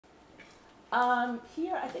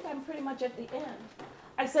Here, I think I'm pretty much at the end.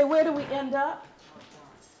 I say, where do we end up?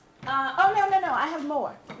 Oh, no, I have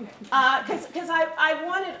more. Because I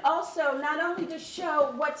wanted also not only to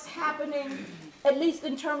show what's happening, at least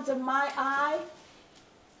in terms of my eye,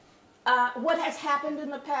 what has happened in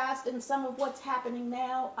the past and some of what's happening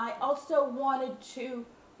now. I also wanted to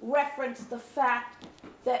reference the fact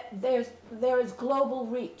that there is global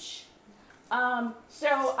reach.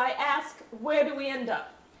 So I ask, where do we end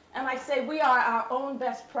up? And I say, we are our own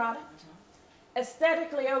best product.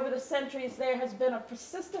 Aesthetically, over the centuries, there has been a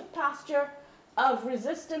persistent posture of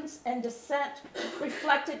resistance and dissent,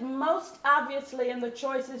 reflected most obviously in the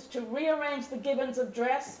choices to rearrange the givens of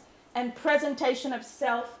dress and presentation of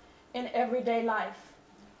self in everyday life.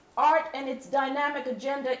 Art and its dynamic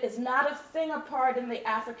agenda is not a thing apart in the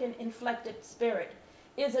African inflected spirit.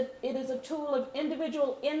 It is a tool of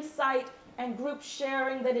individual insight and group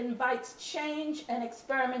sharing that invites change and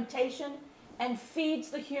experimentation and feeds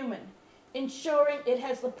the human, ensuring it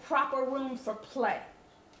has the proper room for play.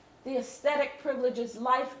 The aesthetic privileges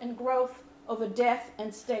life and growth over death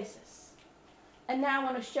and stasis. And now I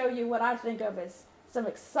want to show you what I think of as some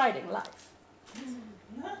exciting life.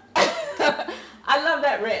 I love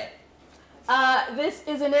that red. This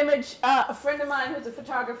is an image, a friend of mine who's a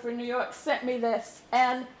photographer in New York sent me this,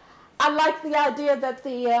 and I like the idea that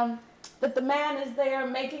the man is there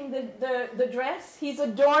making the dress. He's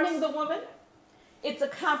adorning the woman. It's a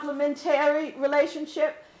complementary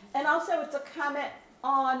relationship, and also it's a comment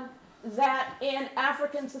on that in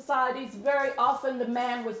African societies, very often the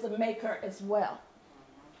man was the maker as well.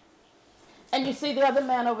 And you see the other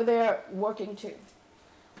man over there working too.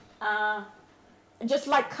 Just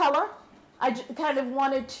like color, I kind of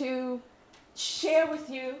wanted to share with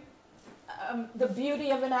you the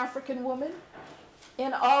beauty of an African woman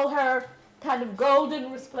in all her kind of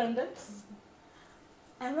golden resplendence.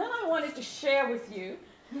 And then I wanted to share with you,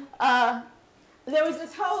 there was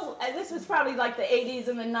this whole, this was probably like the 80s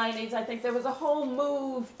and the 90s, I think there was a whole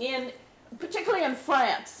move in, particularly in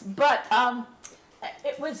France, but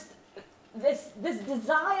it was this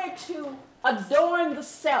desire to adorn the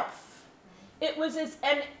self. It was this,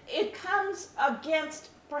 and it comes against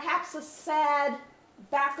perhaps a sad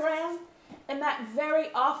background, and that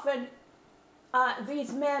very often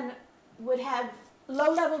these men would have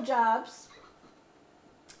low-level jobs.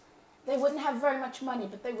 They wouldn't have very much money,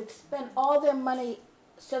 but they would spend all their money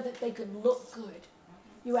so that they could look good.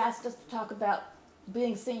 You asked us to talk about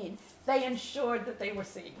being seen. They ensured that they were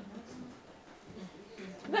seen.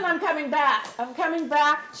 Then I'm coming back. I'm coming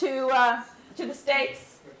back to the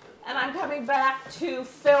States, and I'm coming back to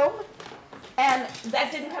film. And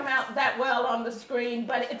that didn't come out that well on the screen,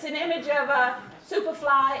 but it's an image of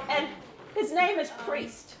Superfly, and his name is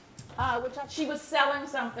Priest. She was selling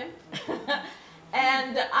something.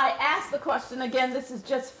 And I asked the question, again, this is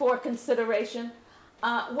just for consideration,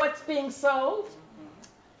 what's being sold?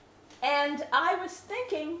 And I was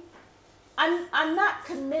thinking, I'm not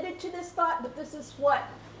committed to this thought, but this is what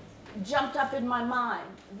jumped up in my mind,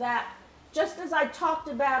 that just as I talked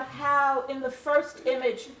about how in the first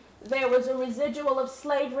image there was a residual of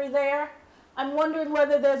slavery there, I'm wondering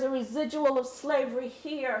whether there's a residual of slavery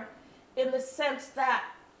here in the sense that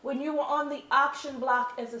when you were on the auction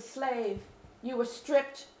block as a slave, you were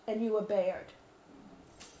stripped and you were bared.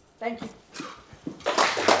 Thank you.